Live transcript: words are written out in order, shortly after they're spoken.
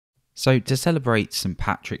So to celebrate St.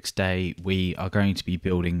 Patrick's Day, we are going to be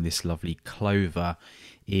building this lovely clover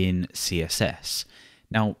in CSS.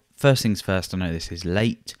 Now, first things first, I know this is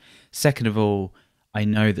late. Second of all, I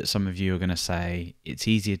know that some of you are going to say it's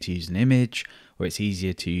easier to use an image or it's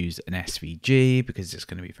easier to use an SVG because it's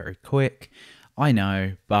going to be very quick. I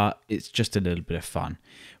know, but it's just a little bit of fun.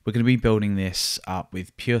 We're going to be building this up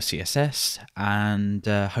with pure CSS, and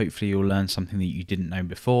hopefully you'll learn something that you didn't know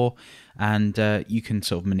before, and you can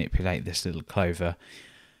sort of manipulate this little clover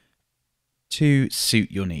to suit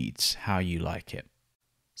your needs, how you like it.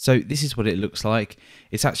 So this is what it looks like.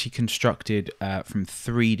 It's actually constructed from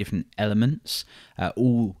 3 different elements,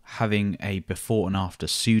 all having a before and after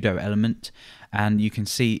pseudo element, and you can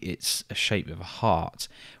see it's a shape of a heart.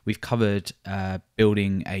 We've covered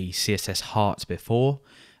building a CSS heart before.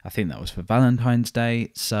 I think that was for Valentine's Day.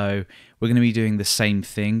 So we're going to be doing the same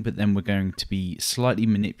thing, but then we're going to be slightly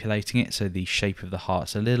manipulating it so the shape of the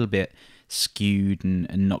heart's a little bit skewed and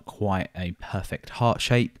not quite a perfect heart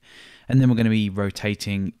shape. And then we're going to be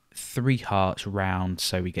rotating 3 hearts round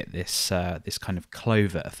so we get this this kind of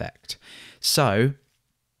clover effect. So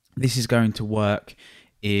this is going to work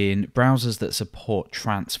in browsers that support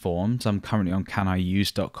transforms. I'm currently on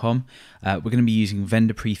caniuse.com. We're going to be using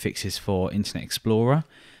vendor prefixes for Internet Explorer,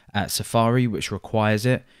 Safari, which requires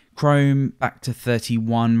it. Chrome back to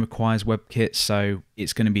 31 requires WebKit, so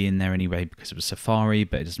it's going to be in there anyway because it was Safari,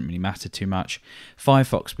 but it doesn't really matter too much.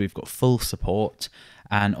 Firefox, we've got full support,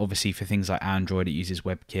 and obviously for things like Android, it uses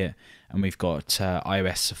WebKit, and we've got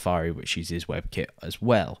iOS Safari, which uses WebKit as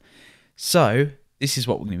well. So this is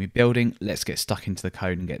what we're going to be building. Let's get stuck into the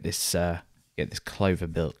code and get this clover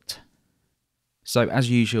built. So as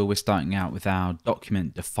usual, we're starting out with our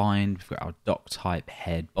document defined. We've got our doc type,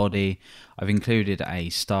 head, body. I've included a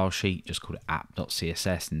style sheet just called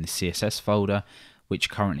app.css in the CSS folder, which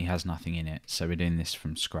currently has nothing in it. So we're doing this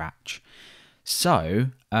from scratch. So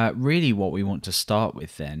really what we want to start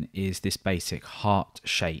with then is this basic heart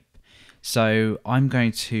shape. So I'm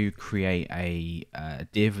going to create a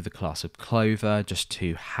div with the class of clover just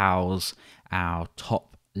to house our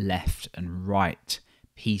top, left and right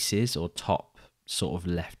pieces, or top sort of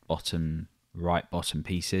left bottom, right bottom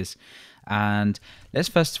pieces. And let's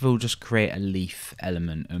first of all just create a leaf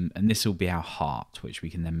element, and this will be our heart, which we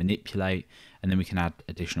can then manipulate, and then we can add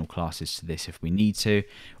additional classes to this if we need to.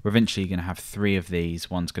 We're eventually going to have 3 of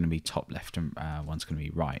these. One's going to be top left and one's going to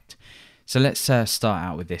be right. So let's start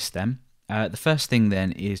out with this then. The first thing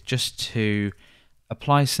then is just to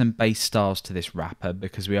apply some base styles to this wrapper,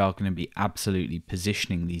 because we are going to be absolutely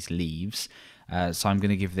positioning these leaves. So I'm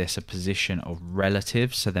going to give this a position of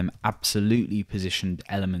relative, so them absolutely positioned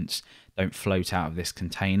elements don't float out of this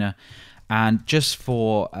container. And just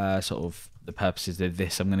for sort of the purposes of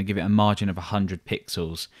this, I'm going to give it a margin of 100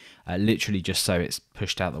 pixels, literally just so it's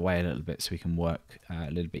pushed out the way a little bit so we can work a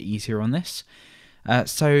little bit easier on this.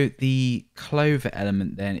 So the clover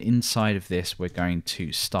element then, inside of this, we're going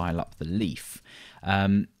to style up the leaf.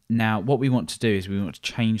 Now, what we want to do is we want to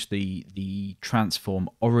change the transform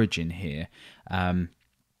origin here. And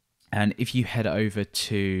if you head over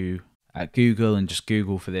to Google and just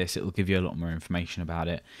Google for this, it will give you a lot more information about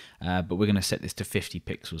it. But we're going to set this to 50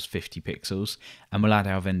 pixels, and we'll add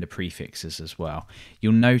our vendor prefixes as well.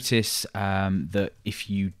 You'll notice that if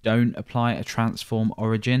you don't apply a transform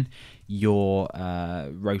origin, your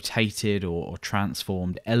rotated or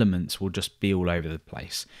transformed elements will just be all over the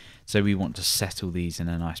place. So we want to settle these in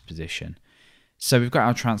a nice position. So we've got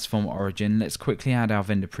our transform origin. Let's quickly add our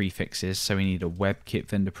vendor prefixes. So we need a WebKit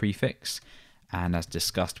vendor prefix. And as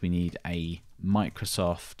discussed, we need a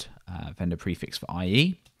Microsoft vendor prefix for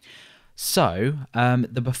IE. So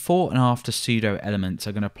the before and after pseudo elements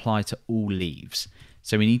are going to apply to all leaves.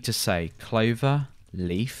 So we need to say clover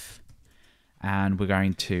leaf, and we're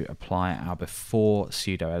going to apply our before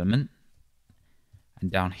pseudo element. And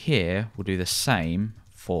down here, we'll do the same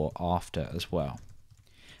for after as well.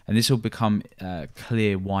 And this will become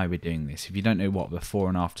clear why we're doing this. If you don't know what before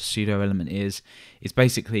and after pseudo element is, it's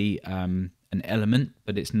basically an element,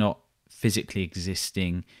 but it's not physically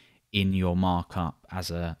existing in your markup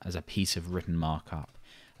as a piece of written markup.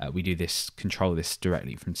 We do this, control this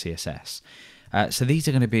directly from CSS. So these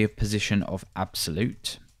are going to be a position of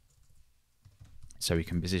absolute. So we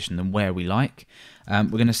can position them where we like. We're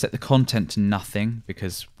going to set the content to nothing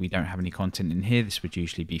because we don't have any content in here. This would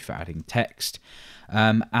usually be for adding text.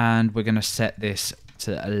 And we're going to set this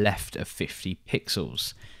to a left of 50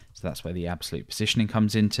 pixels. So that's where the absolute positioning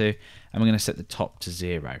comes into. And we're going to set the top to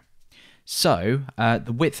 0. So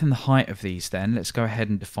the width and the height of these then, let's go ahead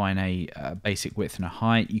and define a basic width and a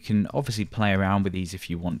height. You can obviously play around with these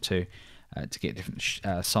if you want to. to get different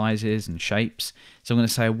sizes and shapes. So I'm going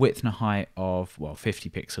to say a width and a height of, well, 50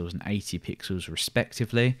 pixels and 80 pixels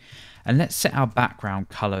respectively. And let's set our background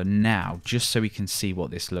color now, just so we can see what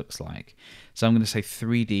this looks like. So I'm going to say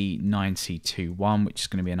 3D9C21, which is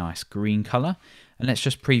going to be a nice green color. And let's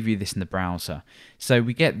just preview this in the browser. So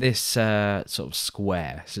we get this sort of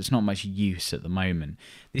square, so it's not much use at the moment.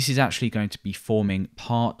 This is actually going to be forming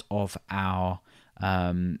part of our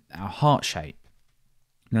heart shape.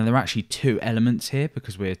 Now there are actually two elements here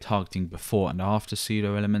because we're targeting before and after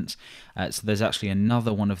pseudo elements. So there's actually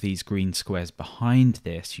another one of these green squares behind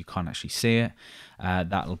this. You can't actually see it.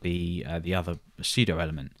 That'll be the other pseudo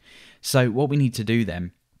element. So what we need to do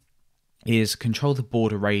then is control the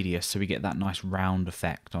border radius so we get that nice round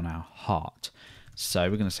effect on our heart. So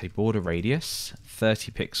we're going to say border radius,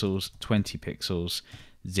 30 pixels, 20 pixels,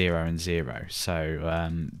 0 and 0.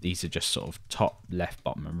 So these are just sort of top, left,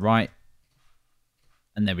 bottom and right.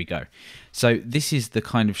 And there we go. So this is the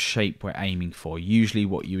kind of shape we're aiming for. Usually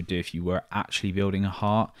what you would do if you were actually building a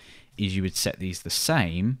heart is you would set these the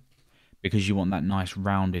same because you want that nice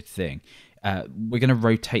rounded thing. We're going to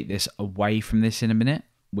rotate this away from this in a minute,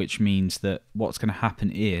 which means that what's going to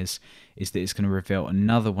happen is that it's going to reveal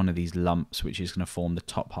another one of these lumps, which is going to form the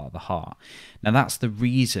top part of the heart. Now that's the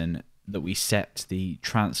reason that we set the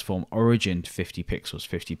transform origin to 50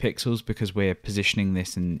 pixels, because we're positioning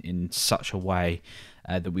this in such a way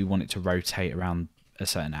that we want it to rotate around a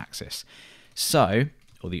certain axis. So,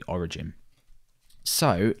 or the origin.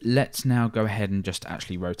 So let's now go ahead and just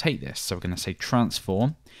actually rotate this. So we're going to say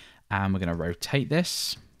transform, and we're going to rotate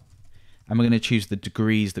this. And we're going to choose the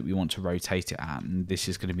degrees that we want to rotate it at, and this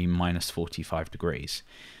is going to be minus 45 degrees.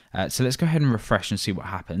 So let's go ahead and refresh and see what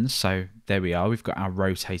happens. So there we are, we've got our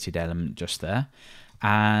rotated element just there.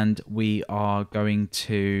 And we are going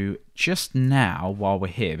to, just now while we're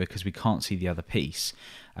here, because we can't see the other piece,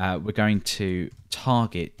 we're going to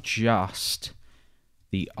target just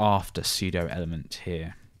the after pseudo element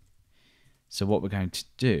here. So what we're going to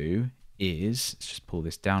do is, let's just pull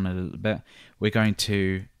this down a little bit, we're going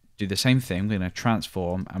to do the same thing. We're going to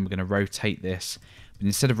transform and we're going to rotate this, but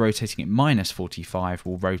instead of rotating it minus 45,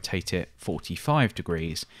 we'll rotate it 45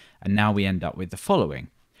 degrees, and now we end up with the following.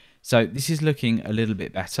 So this is looking a little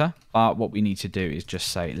bit better, but what we need to do is just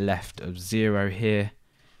say left of 0 here,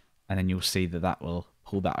 and then you'll see that that will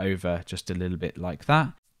pull that over just a little bit like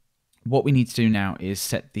that. What we need to do now is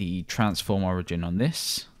set the transform origin on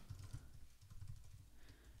this,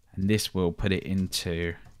 and this will put it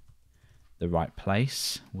into the right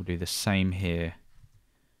place. We'll do the same here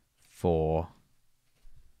for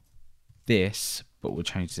this, but we'll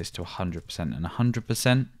change this to 100% and 100%,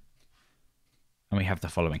 and we have the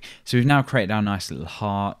following. So we've now created our nice little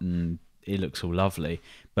heart, and it looks all lovely,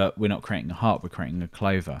 but we're not creating a heart, we're creating a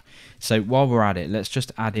clover. So while we're at it, let's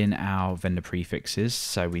just add in our vendor prefixes.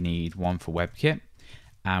 So we need one for WebKit,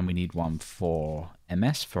 and we need one for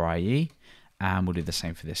MS, for IE, and we'll do the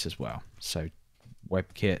same for this as well. So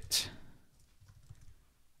WebKit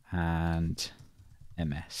and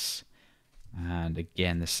MS, and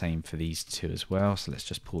again the same for these two as well. So let's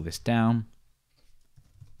just pull this down,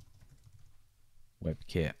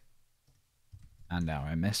 WebKit and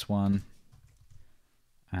our MS one,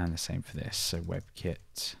 and the same for this, so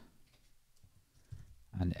WebKit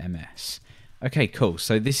and MS. Okay, cool.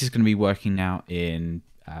 So this is going to be working now in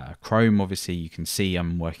Chrome. Obviously you can see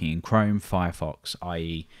I'm working in Chrome, Firefox,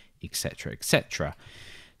 IE, etc, etc.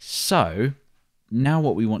 So now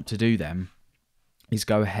what we want to do then is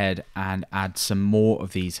go ahead and add some more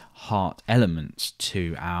of these heart elements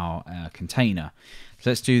to our container. So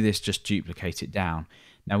let's do this, just duplicate it down.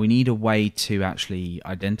 Now we need a way to actually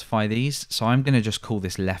identify these. So I'm going to just call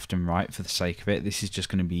this left and right for the sake of it. This is just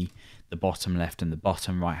going to be the bottom left and the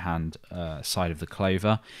bottom right hand side of the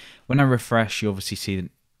clover. When I refresh, you obviously see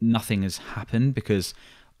that nothing has happened because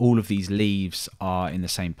all of these leaves are in the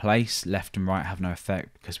same place. Left and right have no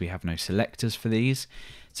effect because we have no selectors for these.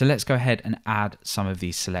 So let's go ahead and add some of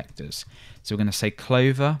these selectors. So we're going to say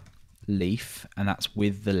clover leaf, and that's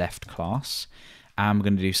with the left class. And we're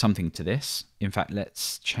going to do something to this. In fact,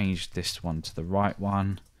 let's change this one to the right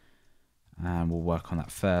one, and we'll work on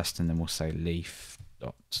that first, and then we'll say leaf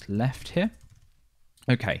dot left here.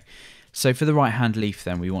 Okay, so for the right hand leaf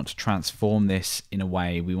then, we want to transform this in a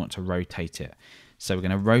way, we want to rotate it. So we're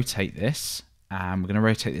going to rotate this, and we're going to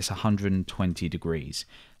rotate this 120 degrees.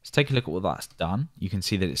 Let's take a look at what that's done. You can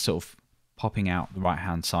see that it's sort of popping out the right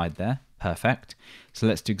hand side there. Perfect. So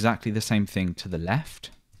let's do exactly the same thing to the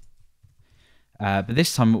left. But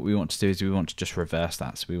this time what we want to do is we want to just reverse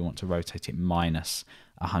that. So we want to rotate it minus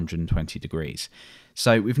 120 degrees.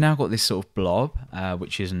 So we've now got this sort of blob,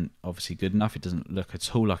 which isn't obviously good enough. It doesn't look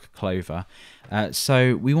at all like a clover.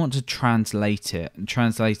 So we want to translate it. And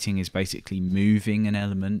translating is basically moving an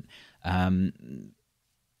element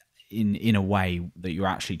in a way that you're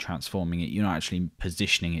actually transforming it. You're not actually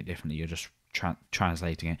positioning it differently. You're just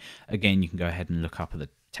translating it. Again, you can go ahead and look up at the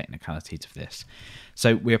technicalities of this.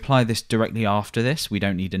 So we apply this directly after this. We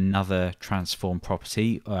don't need another transform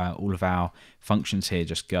property. All of our functions here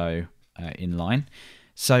just go in line.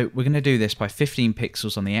 So we're going to do this by 15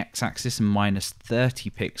 pixels on the x-axis and minus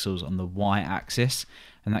 30 pixels on the y-axis,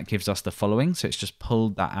 and that gives us the following. So it's just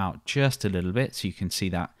pulled that out just a little bit so you can see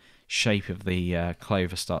that shape of the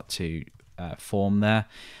clover start to form there.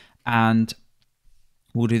 And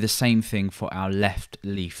we'll do the same thing for our left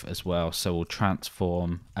leaf as well. So we'll translate,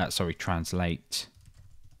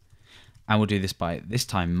 and we'll do this by this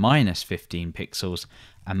time minus 15 pixels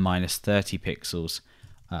and minus 30 pixels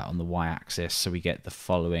on the y-axis. So we get the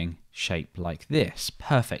following shape like this.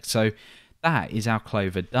 Perfect. So that is our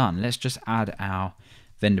clover done. Let's just add our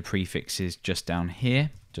vendor prefixes just down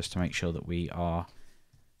here, just to make sure that we are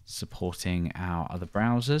supporting our other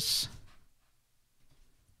browsers.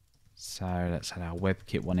 So let's add our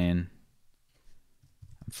WebKit one in,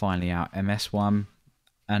 and finally our MS one,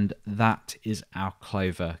 and that is our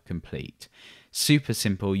clover complete. Super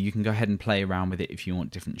simple. You can go ahead and play around with it if you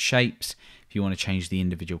want different shapes. If you want to change the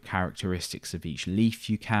individual characteristics of each leaf,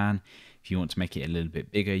 you can. If you want to make it a little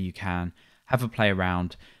bit bigger, you can. Have a play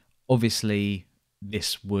around. Obviously,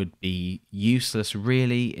 this would be useless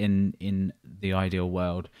really in the ideal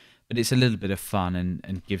world, but it's a little bit of fun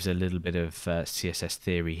and gives a little bit of CSS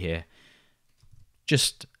theory here,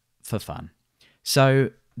 just for fun.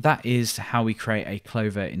 So that is how we create a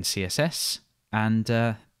clover in CSS, and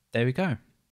there we go.